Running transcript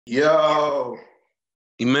Yo,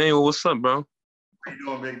 Emmanuel, what's up, bro? how you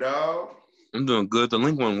doing, big dog? I'm doing good. The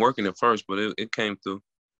link wasn't working at first, but it came through.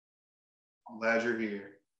 I'm glad you're here.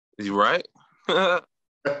 Is you right? Glad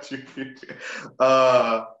you're here.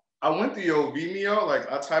 Uh, I went to your Vimeo,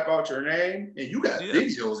 like I type out your name, and you got Yeah.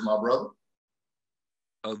 videos, my brother.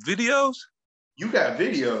 Videos? You got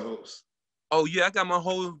videos. Oh yeah, I got my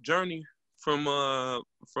whole journey from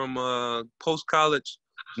post college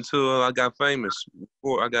until I got famous.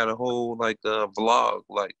 Before I got a whole vlog.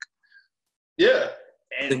 Like Yeah,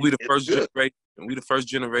 I think and we the it's first good. generation. We the first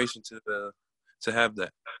generation to have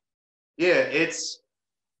that. Yeah, it's.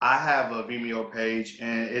 I have a Vimeo page,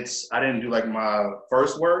 and it's. I didn't do like my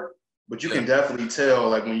first work, but you Yeah. can definitely tell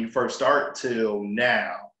like when you first start till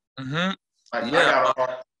now. hmm Like I Yeah. got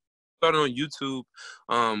a Started on YouTube.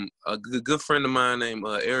 A good friend of mine named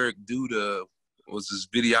Eric Duda was this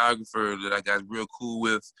videographer that I got real cool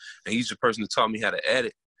with, and he's the person that taught me how to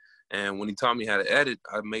edit. And when he taught me how to edit,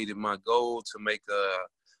 I made it my goal to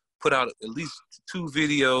put out at least 2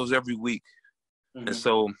 videos every week. And Mhm.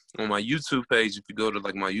 so on my YouTube page, if you go to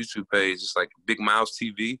like my YouTube page, it's like Big Mouse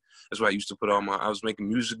TV. That's where I used to put I was making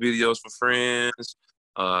music videos for friends,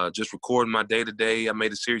 just recording my day to day. I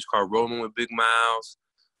made a series called Rolling with Big Mouse.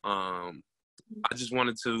 Um, I just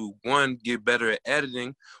wanted to get better at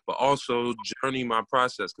editing, but also journey my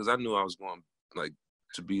process because I knew I was going like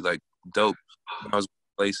to be like dope when I was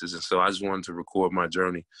places, and so I just wanted to record my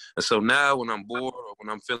journey. And so now when I'm bored or when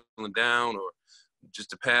I'm feeling down or just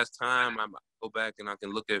to pass time, I go back and I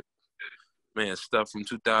can look at stuff from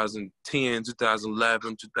 2010,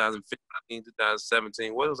 2011, 2015,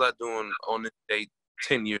 2017. What was I doing on this date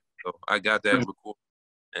 10 years ago? I got that record,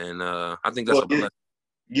 and I think that's Well, a blessing.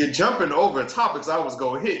 you're jumping over topics I was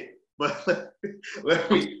gonna hit, but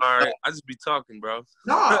let I'm me. sorry. I just be talking, bro.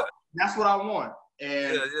 No, that's what I want. Yeah,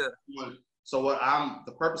 And yeah. so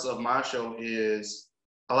the purpose of my show is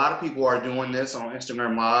a lot of people are doing this on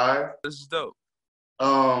Instagram Live. This is dope.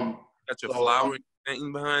 Um, Got your so flower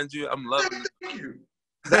painting behind you. I'm loving thank you.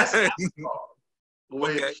 That's it. Avatar,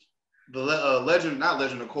 which Okay. the legend, not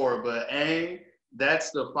Legend of Korra, but Aang.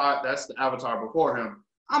 That's the Avatar before him.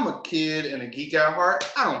 I'm a kid and a geek at heart.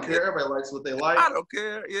 I don't Yeah, care. Everybody likes what they like. I don't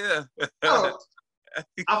care. Yeah. Oh,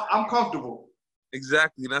 I'm comfortable.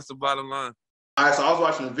 Exactly. That's the bottom line. All right, so I was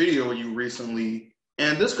watching a video of you recently,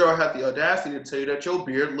 and this girl had the audacity to tell you that your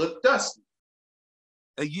beard looked dusty.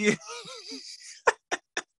 Yeah.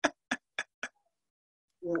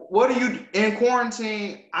 What are you in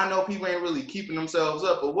quarantine? I know people ain't really keeping themselves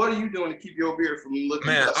up, but what are you doing to keep your beard from looking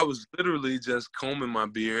Man, I dusty? was literally just combing my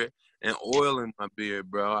beard and oiling my beard,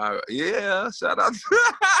 bro. Shout out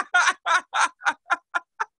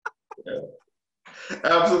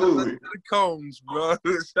Absolutely. to the combs, bro.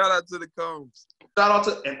 Shout out to the combs. Shout out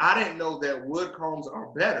to, and I didn't know that wood combs are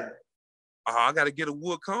better. Oh, I gotta get a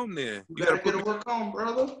wood comb then. You You gotta gotta get put a me. wood comb,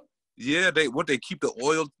 brother. Yeah, they keep the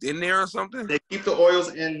oil in there or something? They keep the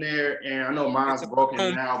oils in there, and I know mine's broken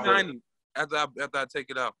Comb now, but shiny after I take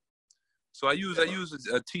it out. So I use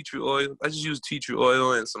a tea tree oil. I just use tea tree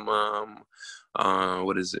oil and some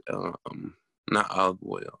what is it? Not olive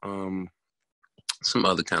oil. Some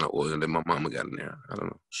other kind of oil that my mama got in there. I don't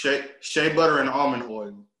know. shea butter and almond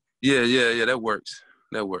oil. Yeah. That works.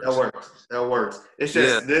 That That works. works. That works. It's Yeah.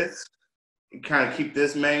 just this. Kind of keep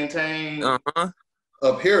this maintained. Uh-huh.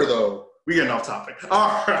 Up here, though, we getting off topic.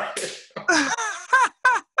 All right.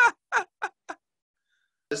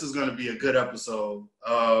 This is going to be a good episode.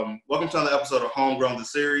 Welcome to another episode of Homegrown the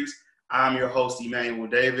Series. I'm your host, Emmanuel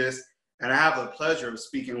Davis, and I have the pleasure of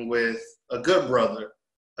speaking with a good brother,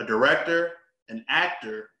 a director, an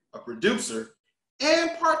actor, a producer,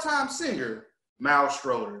 and part-time singer, Miles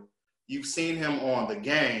Schroeder. You've seen him on The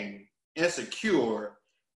Game, Insecure,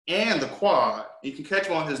 and The Quad. You can catch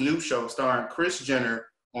him on his new show starring Kris Jenner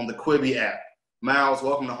on the Quibi app. Miles,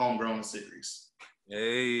 welcome to Homegrown Series.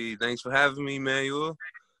 Hey, thanks for having me, Manuel.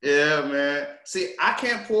 Yeah, man. See, I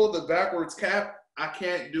can't pull the backwards cap. I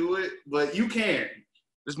can't do it, but you can.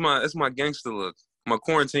 It's my gangster look. My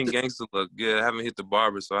quarantine gangster look. Yeah, I haven't hit the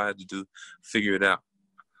barber, so I had to figure it out.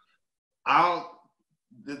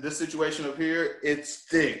 This situation up here, it's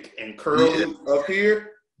thick and curly. Yeah. Up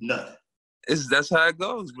here, nothing. That's how it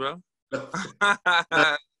goes, bro. Hey,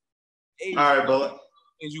 all right, bro.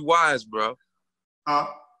 Means you wise, bro. Huh?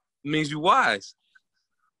 It means you wise.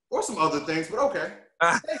 Or some other things, but okay.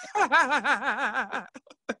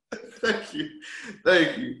 Thank you.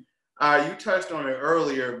 You touched on it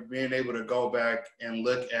earlier, being able to go back and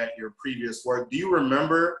look at your previous work. Do you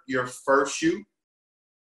remember your first shoot?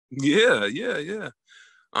 Yeah.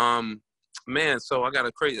 Man, so I got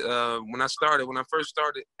a crazy. When I first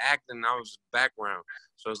started acting, I was background.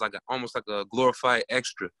 So it's like almost like a glorified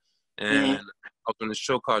extra. And I was on this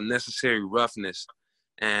show called Necessary Roughness.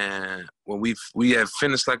 And when we had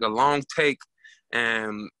finished like a long take,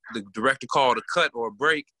 and the director called a cut or a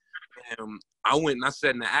break, and I went and I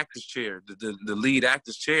sat in the actor's chair, the lead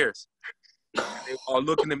actor's chairs. And they were all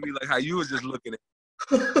looking at me like how you was just looking at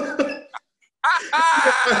me.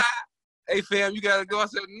 Hey fam, you gotta go. I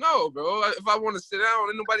said, no, bro. If I want to sit down,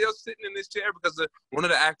 ain't nobody else sitting in this chair because one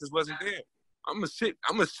of the actors wasn't there. I'm gonna sit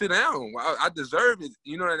down. I deserve it.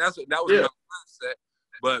 You know, that was my mindset.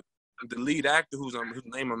 But the lead actor, whose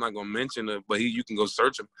name I'm not gonna mention, but you can go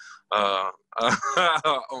search him on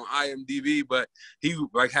IMDb. But he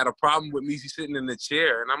like had a problem with me sitting in the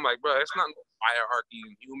chair, and I'm like, bro, it's not no hierarchy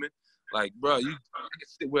in human. Like, bro, I can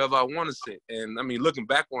sit wherever I want to sit. And I mean, looking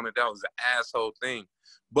back on it, that was an asshole thing.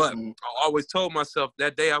 But I always told myself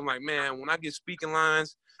that day, I'm like, man, when I get speaking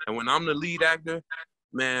lines and when I'm the lead actor,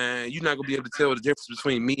 man, you're not gonna be able to tell the difference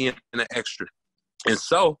between me and an extra. And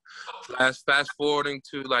so, fast forwarding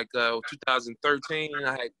to like 2013,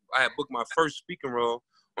 I had booked my first speaking role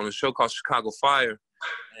on a show called Chicago Fire,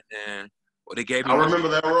 and they gave me. I remember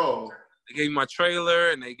that role. They gave me my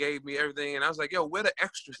trailer and they gave me everything, and I was like, "Yo, where the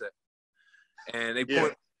extras at?" And they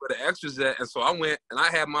pointed where the extras at, and so I went and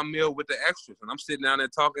I had my meal with the extras, and I'm sitting down there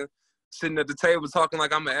sitting at the table talking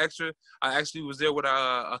like I'm an extra. I actually was there with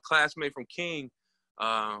a classmate from King.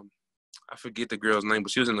 I forget the girl's name,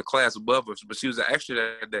 but she was in the class above us, but she was an extra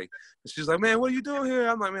that day. And she was like, man, what are you doing here?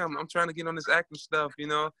 I'm like, man, I'm trying to get on this acting stuff, you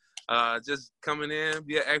know, just coming in,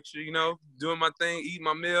 be an extra, you know, doing my thing, eating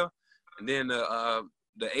my meal. And then the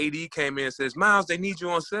AD came in and says, Miles, they need you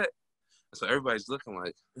on set. And so everybody's looking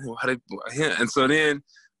like, and so then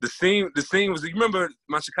the scene was, you remember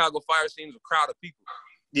my Chicago Fire scene was a crowd of people.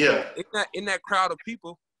 Yeah. In that crowd of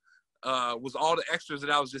people, was all the extras that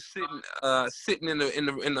I was just sitting in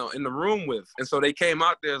the room with, and so they came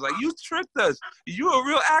out there. It was like, you tricked us. You a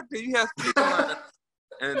real actor. You have speaking lines.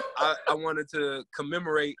 And I wanted to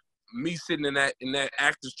commemorate me sitting in that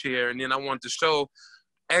actor's chair, and then I wanted to show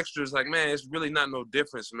extras like, man, it's really not no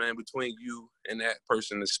difference, man, between you and that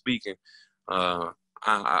person that's speaking. I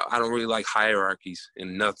don't really like hierarchies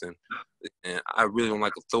in nothing, and I really don't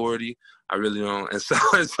like authority. I really don't, and so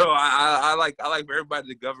I like for everybody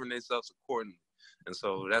to govern themselves accordingly, and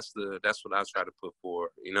so that's what I try to put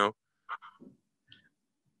forward. You know,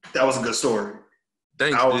 that was a good story.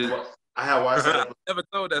 Thanks, dude. I had watched that. I never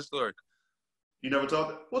told that story. You never told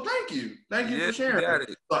that? Well, thank you for sharing. Got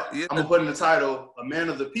it. I'm gonna put in the title "A Man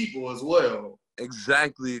of the People" as well.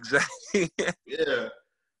 Exactly. Yeah.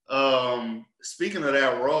 Speaking of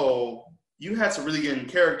that role, you had to really get in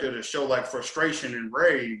character to show like frustration and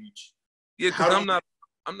rage. Yeah, because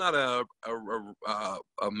I'm not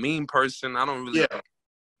a mean person. I don't really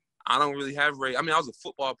have rage. I mean, I was a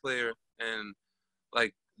football player, and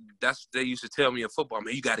like they used to tell me in football,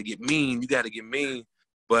 man, you got to get mean.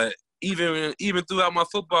 But even throughout my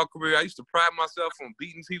football career, I used to pride myself on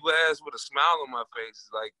beating people's ass with a smile on my face.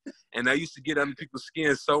 Like, and I used to get under people's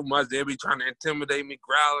skin so much they'd be trying to intimidate me,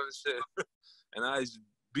 growling and shit. And I used to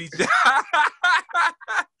beat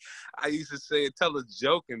I used to say, tell a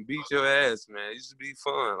joke and beat your ass, man. It used to be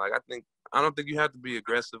fun. Like, I don't think you have to be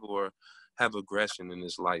aggressive or have aggression in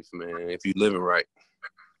this life, man, if you're living right.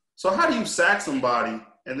 So how do you sack somebody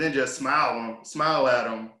and then just smile at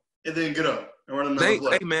them, and then get up and run another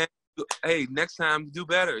play? Hey, man. Hey, next time do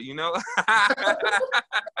better, you know?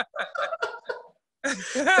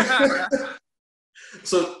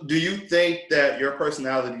 So do you think that your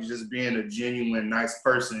personality, just being a genuine, nice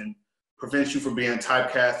person, prevents you from being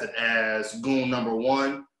typecasted as goon number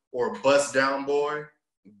one or bust down boy?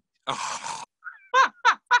 Oh.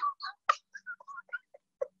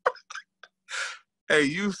 Hey,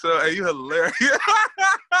 you hilarious.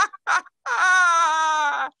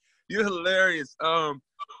 You're hilarious. I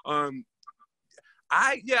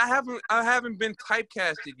haven't been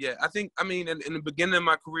typecasted yet. I mean, in the beginning of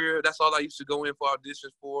my career, that's all I used to go in for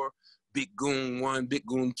auditions for. Big Goon 1, Big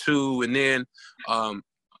Goon 2, and then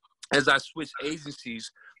as I switched agencies,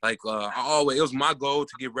 like it was my goal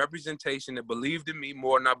to get representation that believed in me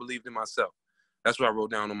more than I believed in myself. That's what I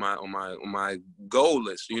wrote down on my goal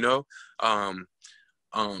list, you know. And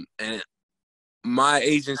my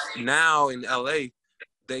agents now in LA,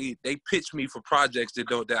 they pitch me for projects that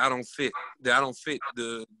I don't fit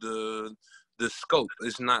the scope.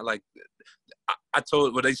 It's not like I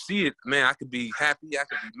told when they see it, man, I could be happy, I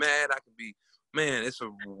could be mad, I could be, man, it's a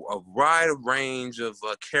wide range of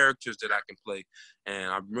characters that I can play, and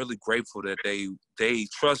I'm really grateful that they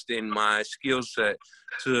trust in my skill set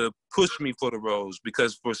to push me for the roles,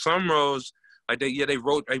 because for some roles, like they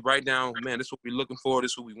write down, man, this is what we're looking for,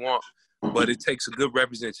 this is what we want. but it takes a good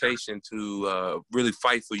representation to really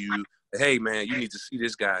fight for you. Hey, man, you need to see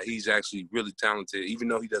this guy. He's actually really talented, even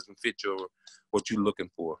though he doesn't fit what you're looking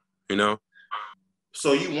for, you know?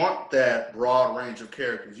 So you want that broad range of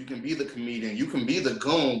characters. You can be the comedian, you can be the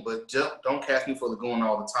goon, but just don't cast me for the goon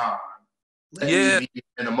all the time. Let me be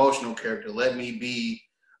an emotional character. Let me be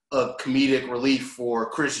a comedic relief for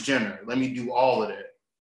Kris Jenner. Let me do all of that.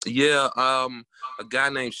 Yeah, a guy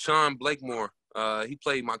named Sean Blakemore. He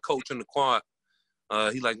played my coach in the quad.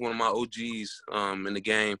 He like one of my OGs in the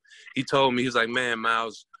game. He told me, he was like, man,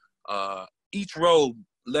 Miles, each role,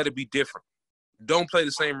 let it be different. Don't play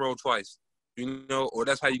the same role twice, you know, or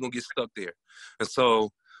that's how you're going to get stuck there. And so,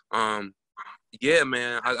 yeah,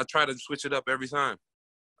 man, I try to switch it up every time.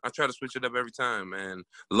 And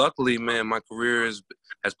luckily, man, my career has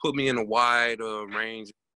put me in a wide range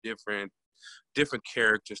of different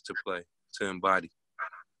characters to play, to embody.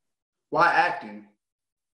 Why acting?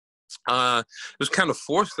 It was kind of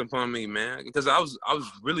forced upon me, man, because I was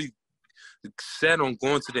really set on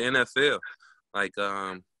going to the NFL. Like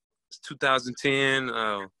 2010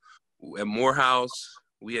 at Morehouse,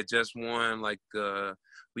 we had just won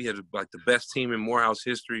we had like the best team in Morehouse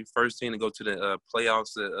history, first team to go to the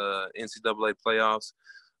playoffs, NCAA playoffs.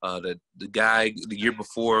 The guy the year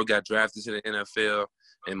before got drafted to the NFL,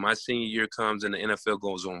 and my senior year comes and the NFL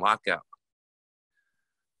goes on lockout.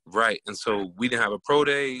 Right, and so we didn't have a pro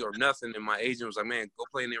day or nothing, and my agent was like, man, go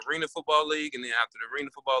play in the Arena Football League, and then after the Arena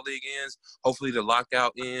Football League ends, hopefully the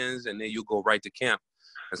lockout ends, and then you'll go right to camp.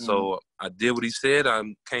 And so I did what he said. I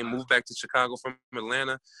moved back to Chicago from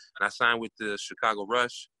Atlanta, and I signed with the Chicago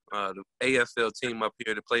Rush, the AFL team up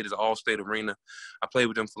here that played at the All-State Arena. I played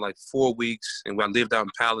with them for like 4 weeks, and I lived out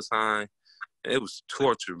in Palestine. It was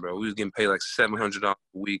torture, bro. We was getting paid like $700 a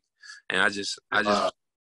week, and I just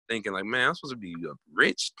thinking like, man, I'm supposed to be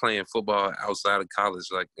rich playing football outside of college.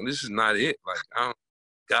 Like, and this is not it. Like,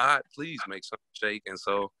 God, please make something shake. And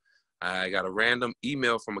so I got a random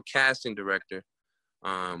email from a casting director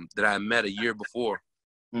that I met a year before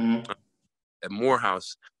at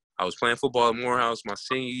Morehouse. I was playing football at Morehouse my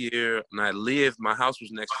senior year, and my house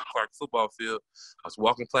was next to Clark football field. I was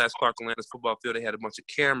walking past Clark Atlanta's football field. They had a bunch of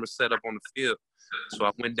cameras set up on the field. So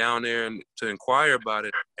I went down there to inquire about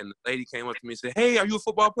it, and the lady came up to me and said, hey, are you a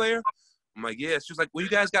football player? I'm like, yeah. She was like, well,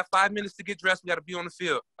 you guys got 5 minutes to get dressed. We got to be on the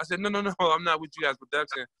field. I said, no, I'm not with you guys'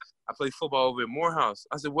 production. I play football over at Morehouse.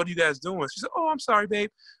 I said, what are you guys doing? She said, oh, I'm sorry, babe.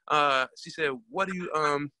 She said, what are you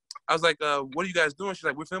I was like, what are you guys doing? She's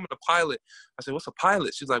like, we're filming a pilot. I said, what's a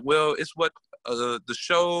pilot? She's like, well, it's what the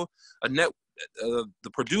show, the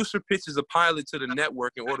producer pitches a pilot to the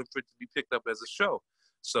network in order for it to be picked up as a show.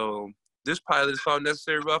 So this pilot is called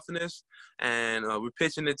Necessary Roughness, and we're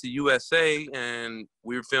pitching it to USA, and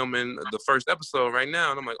we're filming the first episode right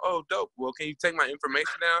now. And I'm like, oh, dope. Well, can you take my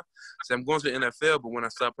information down? So I'm going to the NFL, but when I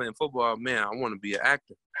start playing football, man, I want to be an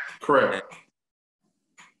actor. Correct.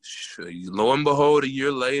 Lo and behold, a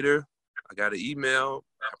year later, I got an email,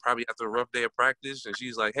 probably after a rough day of practice, and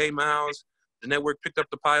she's like, hey, Miles, the network picked up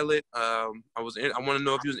the pilot. I want to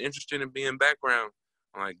know if you was interested in being background.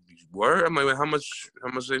 I'm like, word? I'm like, well, how much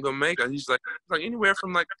are they gonna make? He's like anywhere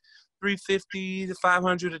from like $350 to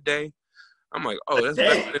 $500 a day. I'm like, oh, that's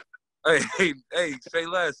better. Hey, say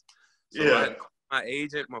less. So yeah.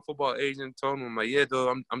 My football agent told him, I'm like, yeah,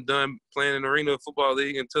 though, I'm done playing in the Arena Football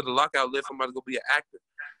League until the lockout lift. I'm about to go be an actor.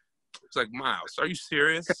 It's like, Miles, are you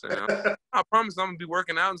serious? I promise I'm gonna be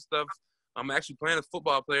working out and stuff. I'm actually playing a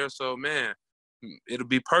football player, so man, it'll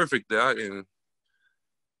be perfect. And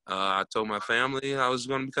I told my family I was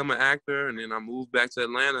going to become an actor, and then I moved back to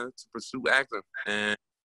Atlanta to pursue acting. And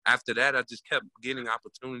after that, I just kept getting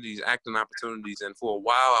acting opportunities. And for a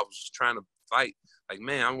while, I was trying to fight. Like,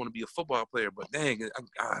 man, I want to be a football player, but dang,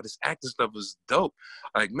 this acting stuff is dope.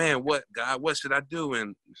 Like, man, what should I do?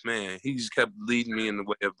 And man, he just kept leading me in the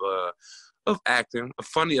way of acting.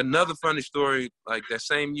 Another funny story. Like that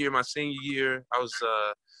same year, my senior year, I was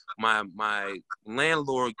my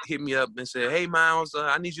landlord hit me up and said, hey, Miles,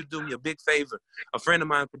 I need you to do me a big favor. A friend of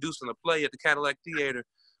mine producing a play at the Cadillac Theater.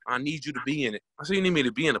 I need you to be in it. I said, you need me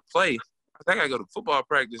to be in a play? I think I go to football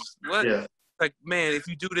practice. What? Yeah. Like, man, if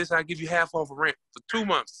you do this, I'll give you half off of rent for 2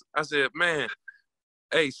 months. I said, man,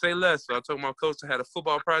 hey, say less. So I told my coach I had a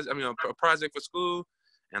project for school,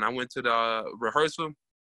 and I went to the rehearsal,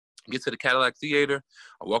 get to the Cadillac Theater.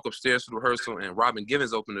 I walk upstairs to the rehearsal, and Robin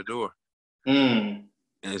Givens opened the door.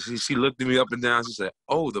 And she looked at me up and down. She said,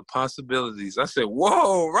 oh, the possibilities. I said,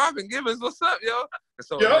 whoa, Robin Givens, what's up, yo? And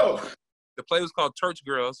so the play was called Church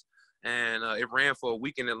Girls, and it ran for a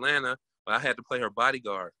week in Atlanta. But I had to play her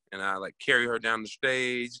bodyguard, and I carry her down the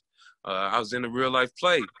stage. I was in a real life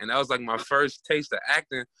play, and that was like my first taste of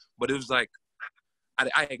acting. But it was like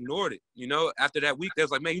I ignored it. You know, after that week, they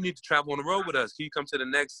was like, man, you need to travel on the road with us. Can you come to the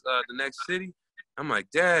next city? I'm like,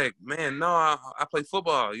 Dad, man, no, I play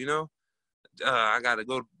football. You know, I gotta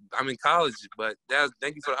go. I'm in college, but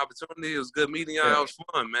thank you for the opportunity. It was good meeting y'all. Yeah. It was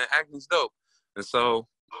fun, man. Acting's dope. And so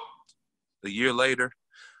a year later,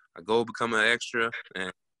 I go become an extra,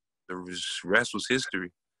 and the rest was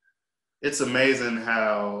history. It's amazing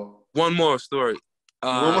how. One more story.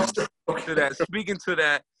 Okay. Speaking to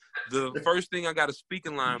that, the first thing I got a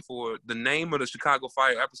speaking line for, the name of the Chicago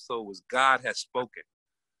Fire episode was God Has Spoken.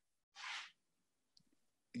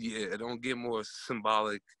 Yeah, don't get more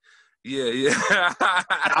symbolic. Yeah.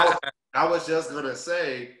 I was just going to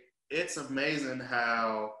say, it's amazing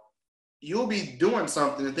how you'll be doing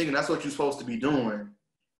something and thinking that's what you're supposed to be doing.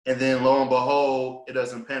 And then lo and behold, it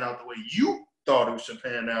doesn't pan out the way you thought it should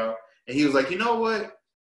pan out. And he was like, you know what?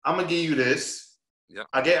 I'm going to give you this. Yeah.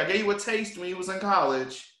 I gave you a taste when you was in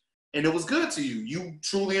college, and it was good to you. You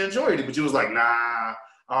truly enjoyed it, but you was like, nah,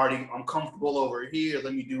 I'm comfortable over here.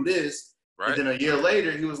 Let me do this. Right. And then a year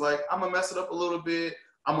later, he was like, I'm going to mess it up a little bit.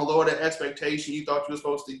 I'm going to lower that expectation. You thought you were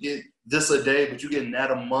supposed to get this a day, but you're getting that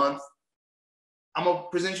a month. I'm going to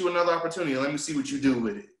present you another opportunity. Let me see what you do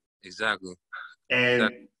with it. Exactly. And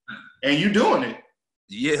you doing it.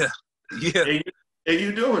 Yeah. And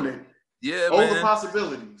you doing it. Yeah, all man. The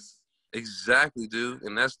possibilities. Exactly, dude.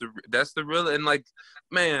 And that's the real, and like,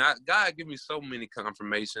 man, God gave me so many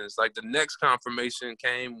confirmations. Like the next confirmation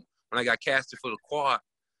came when I got casted for the Quad.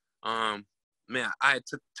 Man, I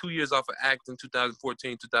took 2 years off of acting,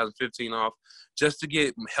 2014, 2015 off, just to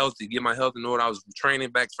get healthy, get my health in order. I was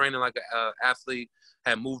training like an athlete,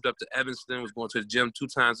 had moved up to Evanston, was going to the gym 2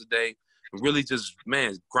 times a day, really just,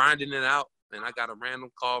 man, grinding it out. And I got a random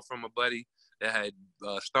call from a buddy that had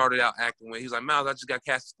started out acting with. He's like, Miles, I just got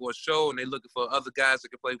casted for a show, and they looking for other guys that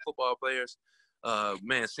can play football players.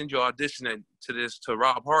 Man, send your audition to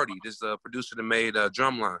Rob Hardy, this producer that made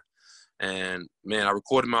Drumline. And, man, I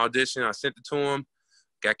recorded my audition. I sent it to him.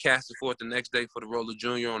 Got casted for it the next day for the role of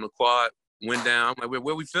Junior on the Quad. Went down. I'm like,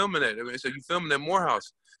 where we filming at? They said, you filming at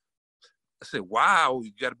Morehouse. I said, wow,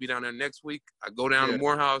 you got to be down there next week. I go down to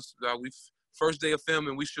Morehouse. First day of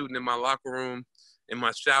filming, we shooting in my locker room, in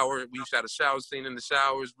my shower. We shot a shower scene in the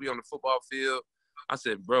showers. We on the football field. I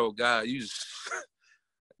said, bro, God, you just...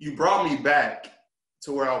 You brought me back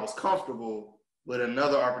to where I was comfortable with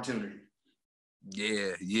another opportunity.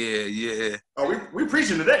 Yeah. Oh, we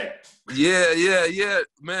preaching today. Yeah.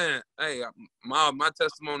 Man, hey, my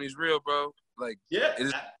testimony is real, bro. Like, yeah.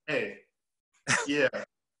 Hey. Yeah.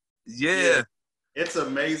 Yeah. It's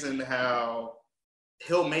amazing how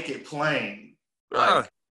he'll make it plain. Like,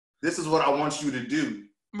 this is what I want you to do.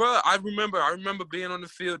 Bro, I remember being on the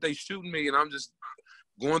field, they shooting me, and I'm just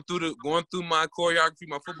going through my choreography,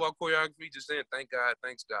 my football choreography, just saying, thank God,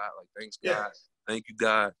 thanks God, like, thanks God. Thank you,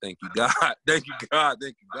 God. Thank you, God. Thank you, God.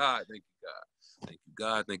 Thank you, God. Thank you, God. Thank you,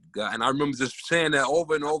 God. Thank you, God. And I remember just saying that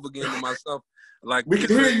over and over again to myself. Like, we can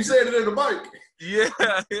hear you saying it in the mic. Yeah.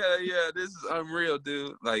 This is unreal,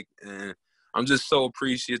 dude. Like, and I'm just so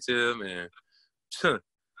appreciative, and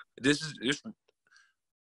this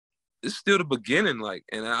is still the beginning. Like,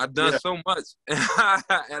 and I've done so much, and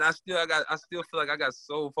I still feel like I got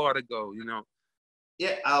so far to go. You know.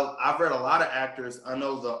 Yeah, I've read a lot of actors. I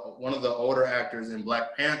know one of the older actors in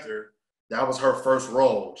Black Panther, that was her first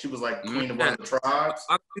role. She was like Queen of one of the tribes.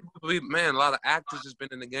 A lot of actors has been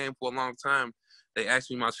in the game for a long time. They ask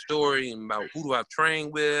me my story and about who do I train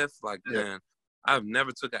with. Like, man, I've never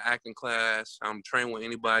took an acting class. I'm trained with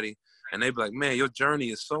anybody. And they be like, man, your journey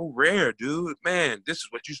is so rare, dude. Man, this is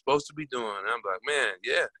what you're supposed to be doing. And I'm like, man,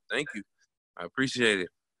 yeah, thank you. I appreciate it.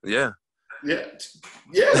 Yeah.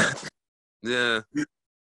 Yeah.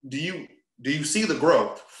 Do you see the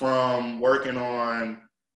growth from working on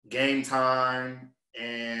Game Time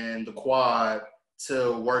and the Quad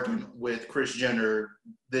to working with Kris Jenner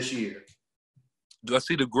this year? Do I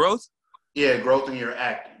see the growth? Yeah, growth in your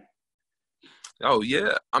acting. Oh,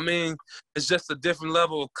 yeah. I mean, it's just a different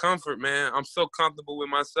level of comfort, man. I'm so comfortable with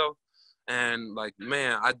myself. And, like,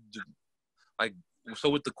 man, so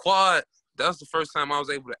with the Quad, that was the first time I was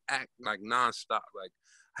able to act, like, nonstop. Like,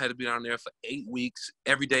 I had to be down there for 8 weeks.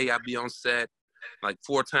 Every day I'd be on set, like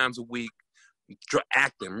 4 times a week,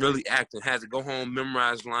 really acting. Had to go home,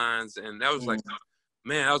 memorize lines. And that was like,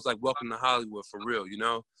 man, that was like welcome to Hollywood for real, you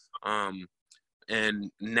know? And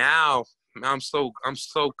now I'm so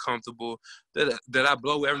comfortable that I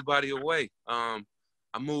blow everybody away. I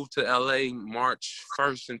moved to LA March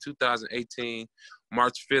 1st in 2018.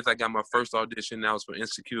 March 5th, I got my first audition. That was for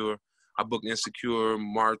Insecure. I booked Insecure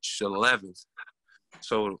March 11th.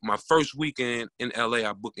 So my first weekend in LA,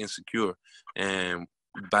 I booked Insecure, and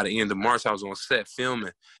by the end of March, I was on set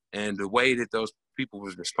filming, and the way that those people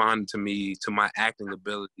was responding to me, to my acting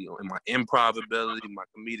ability and my improv ability, my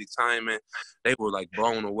comedic timing, they were like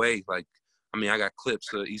blown away. Like, I mean, I got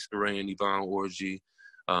clips of Issa Rae and Yvonne Orji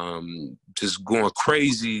just going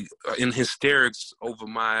crazy in hysterics over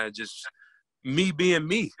my just me being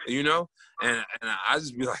me, you know? And I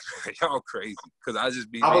just be like, y'all crazy, because I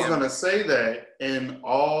just be I was being gonna say that in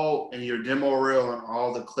your demo reel and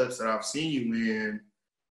all the clips that I've seen you in,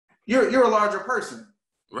 you're a larger person,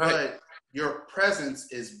 right. but your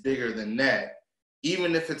presence is bigger than that.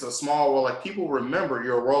 Even if it's a small role, like people remember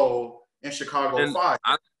your role in Chicago And Fire.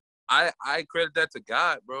 I credit that to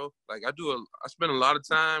God, bro. Like I spend a lot of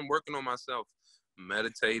time working on myself,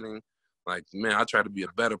 meditating. Like, man, I try to be a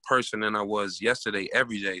better person than I was yesterday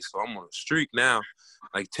every day. So I'm on a streak now,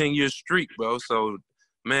 like 10-year streak, bro. So,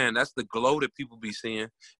 man, that's the glow that people be seeing.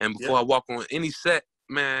 And before I walk on any set,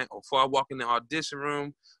 man, or before I walk in the audition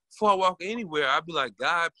room, before I walk anywhere, I'd be like,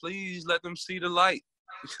 God, please let them see the light.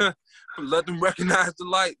 Let them recognize the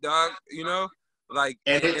light, dog. You know? Like,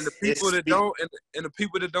 and the people that don't, and the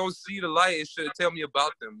people that don't see the light, it should tell me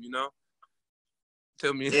about them, you know?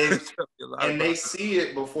 Tell me, tell me a lot and about they them. see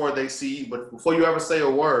it before they see you, but before you ever say a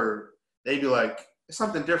word, they be like, "There's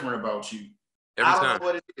something different about you." Every I don't time. know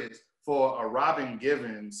what it is for a Robin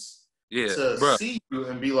Givens to bruh. see you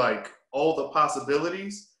and be like, "Oh, the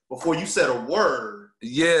possibilities," before you said a word.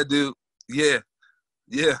 Yeah, dude. Yeah.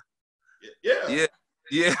 Yeah.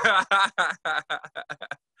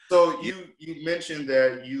 So you mentioned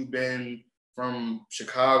that you've been from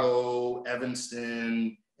Chicago,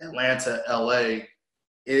 Evanston, Atlanta, LA.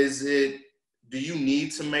 Do you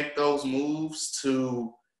need to make those moves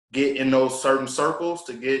to get in those certain circles,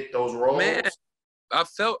 to get those roles? Man, I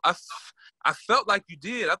felt like you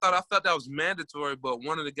did. I felt that was mandatory, but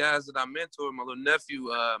one of the guys that I mentored, my little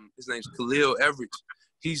nephew, his name's Khalil Everett.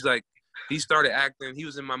 He started acting. He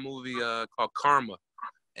was in my movie called Karma,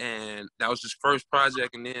 and that was his first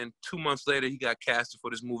project. And then 2 months later, he got casted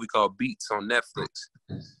for this movie called Beats on Netflix,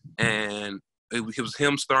 and it was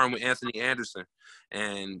him starring with Anthony Anderson.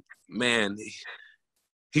 And man,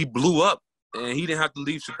 he blew up, and he didn't have to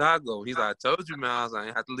leave Chicago. He's like, I told you, Miles, I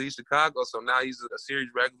didn't have to leave Chicago. So now he's a series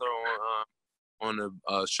regular on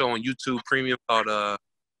a show on YouTube Premium called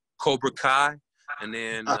Cobra Kai. And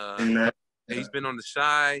then he's been on The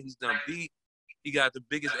Chi. He's done Beat. He got the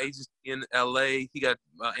biggest agency in LA. He got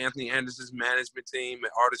Anthony Anderson's management team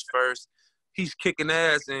at Artist First. He's kicking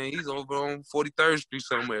ass, and he's over on 43rd Street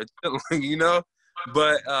somewhere, you know?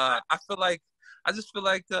 But I just feel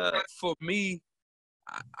like for me,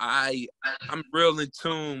 I'm real in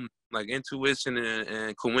tune, like intuition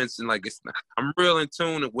and coincidence. Like I'm real in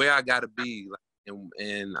tune with where I gotta be, like,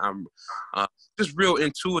 and I'm just real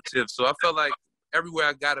intuitive. So I felt like everywhere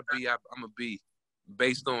I gotta be, I'm gonna be,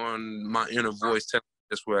 based on my inner voice telling me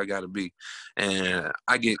that's where I gotta be. And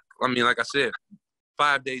like I said,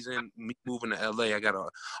 5 days in me moving to LA, I got to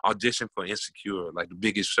audition for Insecure, like the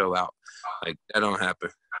biggest show out. Like that don't happen.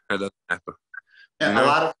 That doesn't happen. And a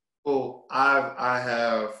lot of people, I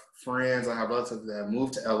have friends, I have relatives that have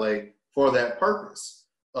moved to LA for that purpose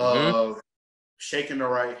of shaking the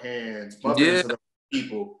right hands, bumping into the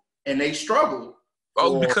people, and they struggle.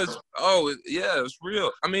 It's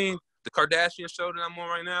real. I mean, the Kardashian show that I'm on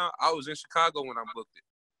right now, I was in Chicago when I booked it.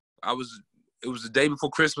 It was the day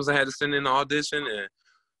before Christmas. I had to send in the audition, and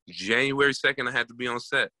January 2nd, I had to be on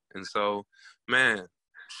set. And so, man,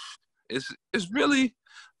 it's really,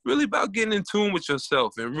 really about getting in tune with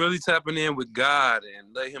yourself and really tapping in with God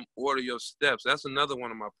and let Him order your steps. That's another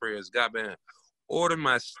one of my prayers. God, man, order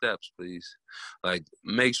my steps, please. Like,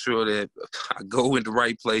 make sure that I go in the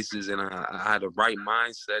right places and I had the right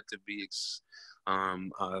mindset to be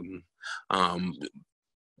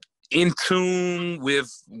in tune with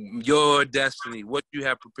your destiny, what you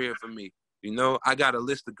have prepared for me. You know, I got a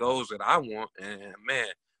list of goals that I want, and man,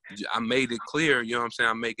 I made it clear, you know what I'm saying?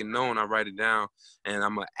 I make it known, I write it down, and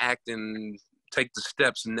I'm going to act and take the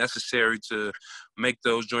steps necessary to make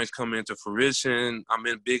those joints come into fruition. I'm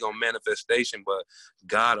big on manifestation, but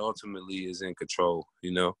God ultimately is in control,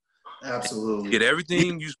 you know? Absolutely. Get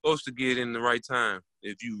everything you're supposed to get in the right time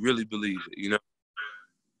if you really believe it, you know?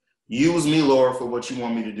 Use me, Lord, for what you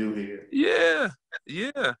want me to do here. Yeah.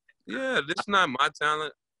 This is not my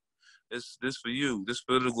talent. It's this for you. This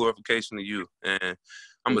for the glorification of you. And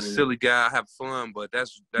I'm a silly guy. I have fun, but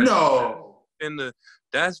that's been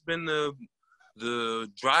the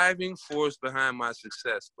driving force behind my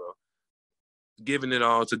success, bro. Giving it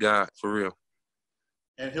all to God, for real.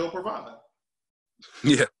 And He'll provide.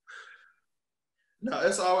 Yeah. No,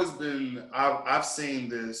 it's always been. I've seen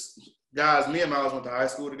this, guys. Me and Miles went to high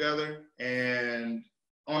school together, and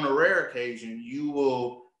on a rare occasion, you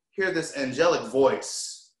will hear this angelic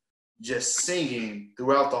voice just singing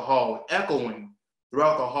throughout the hall, echoing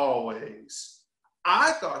throughout the hallways.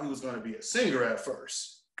 I thought he was going to be a singer at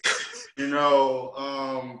first,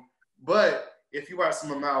 but if you watch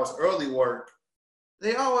some of Miles' early work,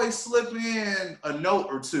 they always slip in a note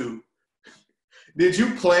or two. Did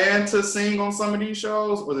you plan to sing on some of these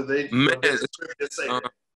shows, or did they Man, just say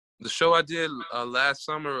that? the show I did last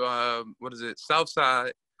summer, what is it,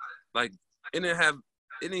 Southside? Like, it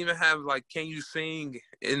didn't even have like, can you sing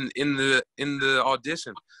in the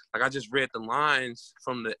audition? Like, I just read the lines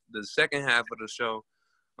from the second half of the show,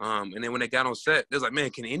 and then when they got on set, they was like, man,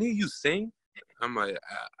 can any of you sing? I'm like,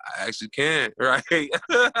 I actually can, right?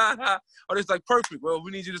 Oh, it's like, perfect. Well,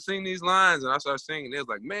 we need you to sing these lines, and I started singing. They was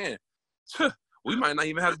like, man, we might not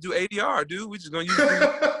even have to do ADR, dude. We just gonna use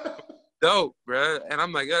dope, bro. And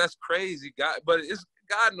I'm like, yeah, that's crazy, God. But it's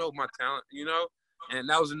God knows my talent, And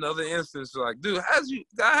that was another instance, like, dude, how you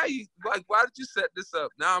like? Why did you set this up?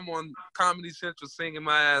 Now I'm on Comedy Central singing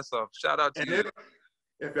my ass off. Shout out to you.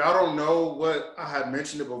 If y'all don't know what I had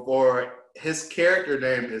mentioned it before, his character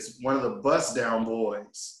name is one of the Bust Down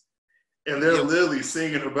Boys, and they're literally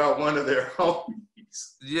singing about one of their homies.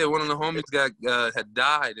 Yeah, one of the homies had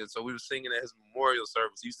died, and so we were singing at his memorial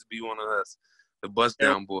service. He used to be one of us, the Bust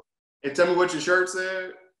Down Boy. And tell me what your shirt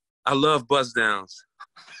said. I love bust downs.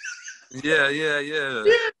 Yeah.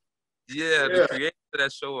 The creators of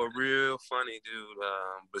that show are real funny, dude.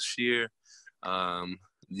 Bashir.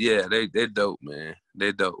 Yeah, they dope, man.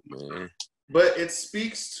 They dope, man. But it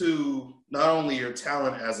speaks to not only your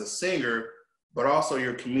talent as a singer, but also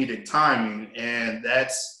your comedic timing, and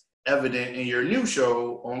that's evident in your new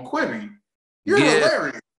show on Quibi. You're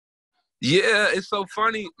hilarious. Yeah, it's so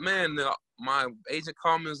funny, man. My agent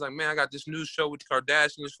called me and was like, man, I got this new show with the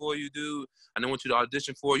Kardashians for you, dude. I don't want you to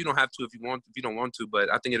audition for it. You don't have to if you don't want to, but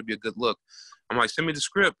I think it'll be a good look. I'm like, send me the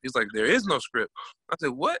script. He's like, there is no script. I said,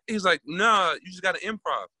 what? He's like, no, you just got to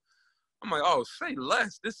improv. I'm like, oh, say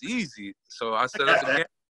less. This is easy. So I set up the game.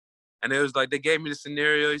 And it was like, they gave me the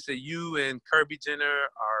scenario. He said, you and Kirby Jenner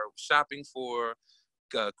are shopping for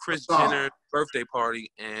Kris Jenner's birthday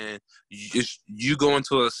party, and you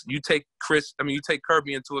take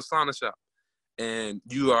Kirby into a sauna shop, and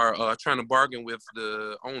you are trying to bargain with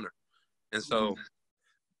the owner. And so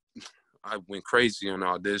I went crazy on the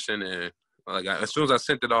audition, and as soon as I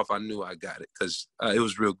sent it off, I knew I got it because it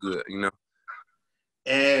was real good,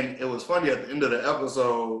 And it was funny at the end of the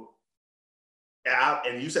episode,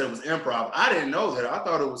 and you said it was improv. I didn't know that. I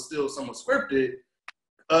thought it was still somewhat scripted.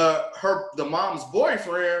 The mom's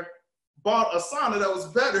boyfriend bought a sauna that was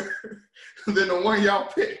better than the one y'all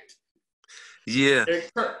picked. Yeah.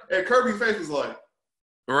 And Kirby's face was like,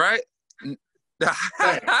 right? That's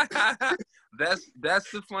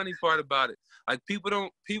the funny part about it. Like, people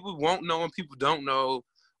won't know, and people don't know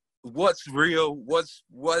what's real, what's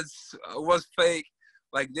fake.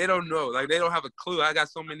 Like, they don't know. Like, they don't have a clue. I got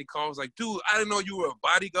so many calls like, dude, I didn't know you were a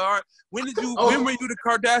bodyguard. When were you the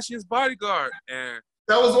Kardashians' bodyguard? And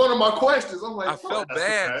that was one of my questions. I'm like, I felt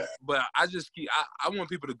bad, but I just I want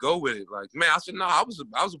people to go with it. Like, man, I said, no, I was a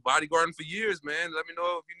bodyguarding for years, man. Let me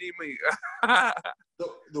know if you need me.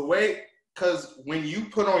 the way, because when you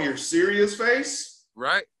put on your serious face,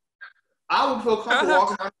 right, I would feel comfortable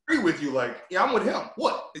walking down the street with you. Like, yeah, I'm with him.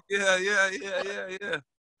 What? Yeah.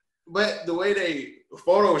 But the way they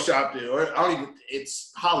photoshopped it,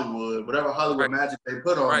 it's Hollywood, whatever Hollywood magic they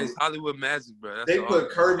put on. Right, it's Hollywood magic, bro. That's they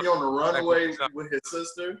put Kirby on the runway with his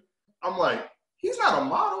sister. I'm like, he's not a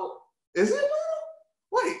model. Is he a model?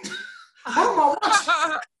 Wait, what am I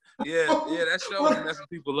watching? Yeah, that show was messing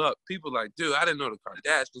people up. People like, dude, I didn't know the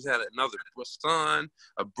Kardashians had another son,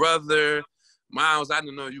 a brother. Miles, I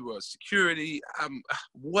didn't know you were a security. I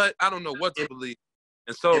don't know what to believe.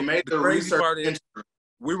 And so the crazy part is,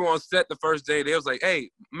 we were on set the first day. They was like,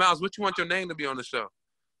 hey, Miles, what you want your name to be on the show?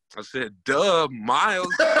 I said, duh,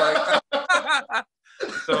 Miles.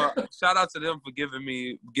 So shout out to them for giving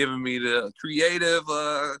me the creative,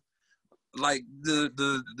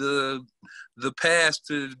 the pass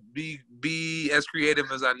to be as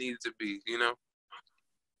creative as I needed to be,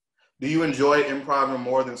 Do you enjoy improv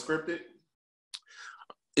more than scripted?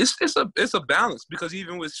 It's a balance, because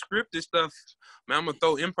even with scripted stuff, man, I'm gonna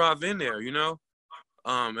throw improv in there,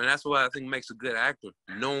 and that's what I think makes a good actor,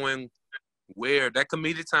 knowing where that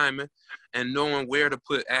comedic timing and knowing where to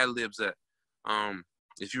put ad-libs at.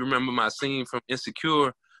 If you remember my scene from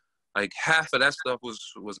Insecure, like half of that stuff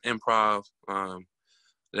was improv.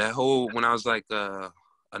 That whole, when I was like a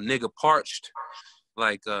nigga parched,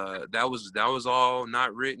 Like that was all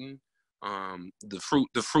not written. The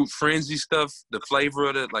fruit frenzy stuff, the flavor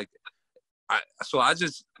of it, like I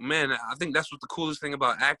just, man, I think that's what the coolest thing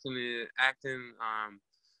about acting is. Acting,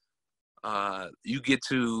 you get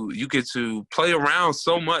to play around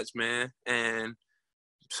so much, man, and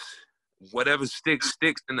whatever sticks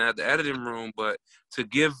in the editing room. But to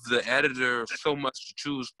give the editor so much to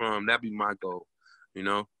choose from, that'd be my goal. You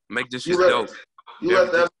know, make this shit dope. You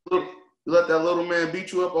let that little man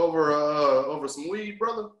beat you up over some weed,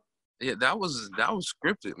 brother? Yeah, that was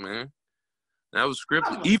scripted, man. That was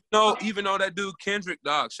scripted. Even though that dude Kendrick,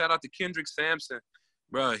 dog, shout out to Kendrick Sampson,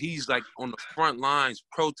 bro. He's like on the front lines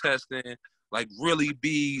protesting, like really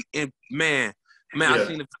be in man. Yeah. I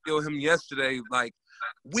seen the video of him yesterday. Like,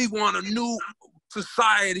 we want a new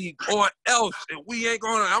society or else, and we ain't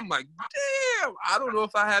gonna. I'm like, damn. I don't know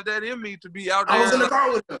if I have that in me to be out there. I was in the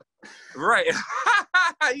car with him. Right.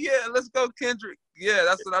 Yeah, let's go, Kendrick. Yeah,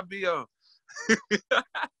 that's what I be on.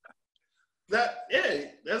 That's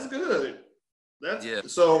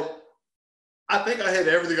good. So I think I had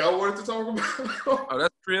everything I wanted to talk about. Oh,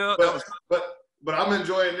 that's real. But I'm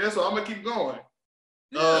enjoying this, so I'm gonna keep going.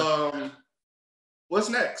 Yeah. What's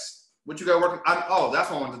next? What you got working? That's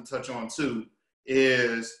what I wanted to touch on too.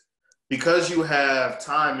 Is because you have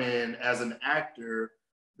time in as an actor,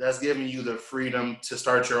 that's giving you the freedom to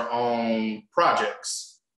start your own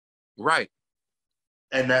projects. Right.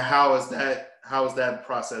 And then how has that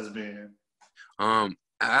process been?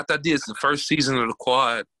 After I did the first season of The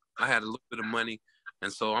Quad, I had a little bit of money,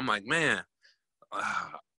 and so I'm like, man,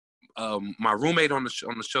 my roommate on the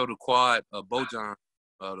show The Quad, Bojan,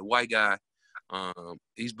 the white guy,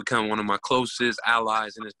 he's become one of my closest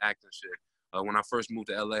allies in his acting shit. When I first moved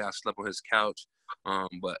to LA, I slept on his couch,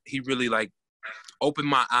 but he really like opened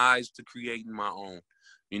my eyes to creating my own.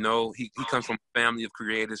 You know, he comes from a family of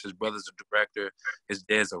creators. His brother's a director. His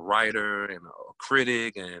dad's a writer and a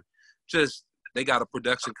critic, and just they got a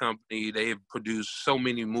production company. They have produced so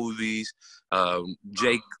many movies.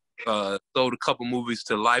 Jake sold a couple movies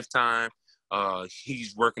to Lifetime.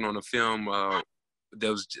 He's working on a film that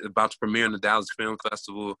was about to premiere in the Dallas Film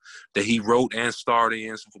Festival that he wrote and starred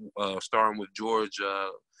in, starring with George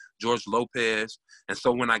Lopez. And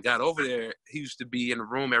so when I got over there, he used to be in the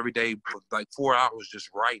room every day for like 4 hours just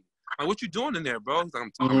writing. Like, what you doing in there, bro? He's like,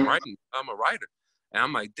 I'm writing. I'm a writer. And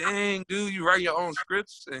I'm like, dang, dude, you write your own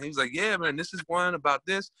scripts? And he's like, yeah, man, this is one about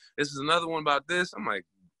this. This is another one about this. I'm like,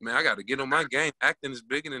 man, I got to get on my game. Acting is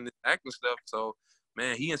bigger than this acting stuff. So,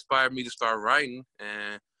 man, he inspired me to start writing.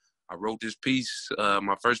 And I wrote this piece.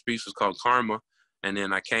 My first piece was called Karma. And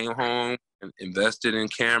then I came home and invested in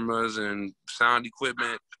cameras and sound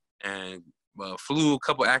equipment and flew a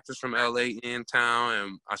couple actors from LA in town,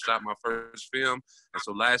 and I shot my first film. And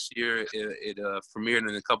so last year it premiered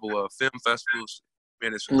in a couple of film festivals.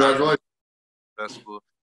 In the Chicago Festival,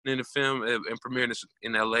 and then the film it premiered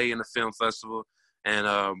in LA in the film festival. And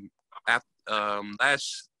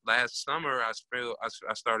last summer I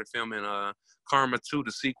started filming Karma 2,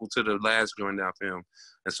 the sequel to the last Going Down film.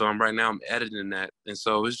 And so I'm editing that. And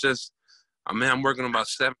so it's just, I'm working on about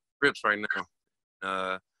 7 scripts right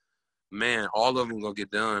now. Man, all of them gonna get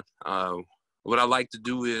done. What I like to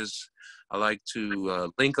do is I like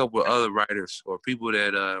to link up with other writers or people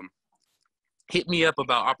that hit me up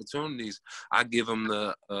about opportunities. I give them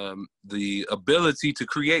the ability to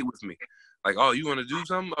create with me. Like, oh, you want to do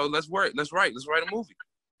something? Oh, let's write a movie.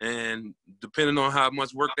 And depending on how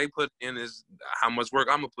much work they put in is how much work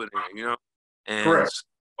I'm gonna put in, you know? And correct. So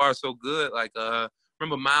far so good. Like,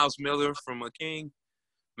 remember Miles Miller from King?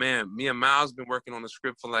 Man, me and Miles been working on the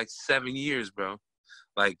script for like 7 years, bro.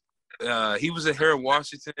 Like, he was at Harold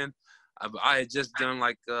Washington. I had just done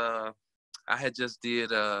like, I had just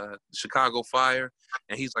did Chicago Fire,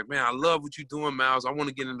 and he's like, man, I love what you're doing, Miles. I want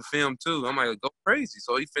to get into film too. I'm like, go crazy.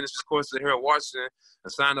 So he finished his course at Harold Washington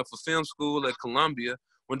and signed up for film school at Columbia.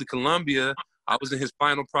 Went to Columbia. I was in his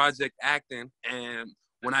final project acting, and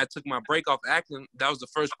when I took my break off acting, that was the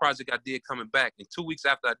first project I did coming back. And 2 weeks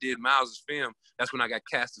after I did Miles' film, that's when I got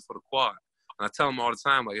casted for The Quad. And I tell him all the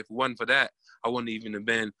time, like, if it wasn't for that, I wouldn't even have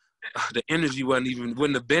been, the energy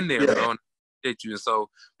wouldn't have been there, bro. You. And so,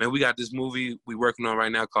 man, we got this movie we working on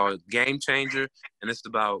right now called Game Changer, and it's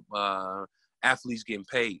about athletes getting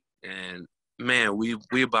paid. And man, we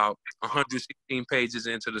about 116 pages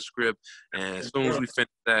into the script, and as soon as we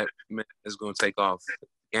finish that, man, it's gonna take off.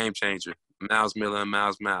 Game Changer. Miles Miller and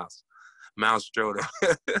Miles Stroder.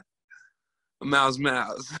 Miles.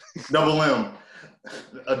 Double M.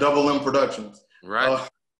 A Double M Productions. Right.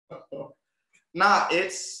 Nah,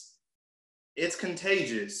 it's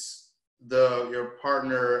contagious. Your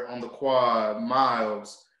partner on The Quad,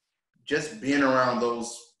 Miles, just being around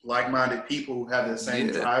those like-minded people who have the same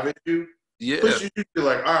drive as you, push you to be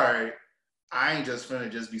like, all right, I ain't just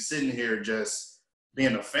finna just be sitting here just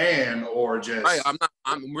being a fan or just right. I'm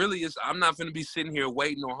not finna be sitting here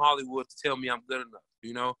waiting on Hollywood to tell me I'm good enough.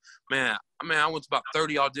 You know, man, I went to about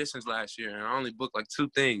 30 auditions last year and I only booked like 2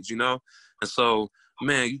 things, you know? And so,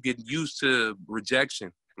 man, you get used to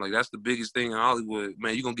rejection. Like, that's the biggest thing in Hollywood.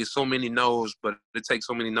 Man, you're going to get so many no's, but it takes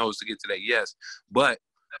so many no's to get to that yes. But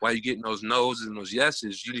while you're getting those no's and those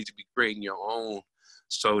yeses, you need to be creating your own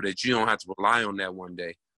so that you don't have to rely on that one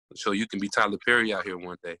day. So you can be Tyler Perry out here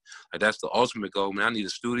one day. Like, that's the ultimate goal, man. I need a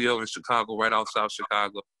studio in Chicago, right off South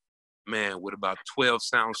Chicago, man, with about 12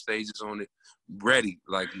 sound stages on it, ready.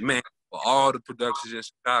 Like, man, for all the productions in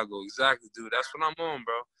Chicago. Exactly, dude. That's what I'm on,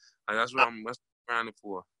 bro. Like, that's what I'm grinding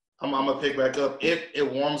for. I'm gonna pick back up.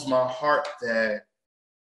 It warms my heart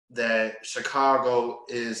that Chicago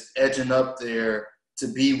is edging up there to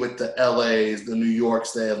be with the LAs, the New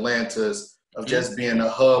Yorks, the Atlantas, of just being a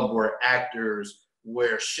hub where actors,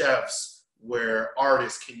 where chefs, where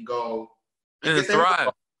artists can go and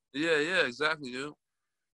thrive. Yeah, exactly, dude.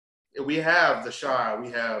 We have The Chi,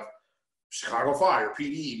 we have Chicago Fire,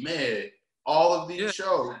 PD, Med, all of these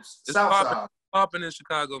shows. It's Southside. Popping in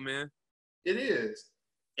Chicago, man. It is.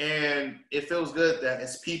 And it feels good that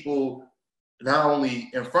it's people not only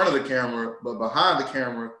in front of the camera, but behind the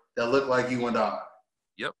camera that look like you and I.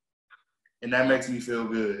 Yep. And that makes me feel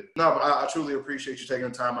good. No, but I truly appreciate you taking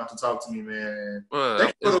the time out to talk to me, man.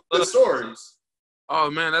 Thank you for the good stories. Oh,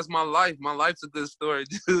 man, that's my life. My life's a good story,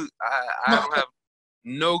 dude. I don't have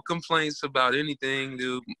no complaints about anything,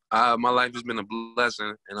 dude. My life has been a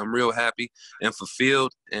blessing, and I'm real happy and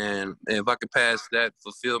fulfilled. And if I could pass that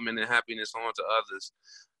fulfillment and happiness on to others,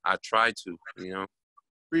 I try to, you know.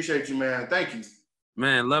 Appreciate you, man. Thank you.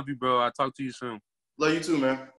 Man, love you, bro. I'll talk to you soon. Love you too, man.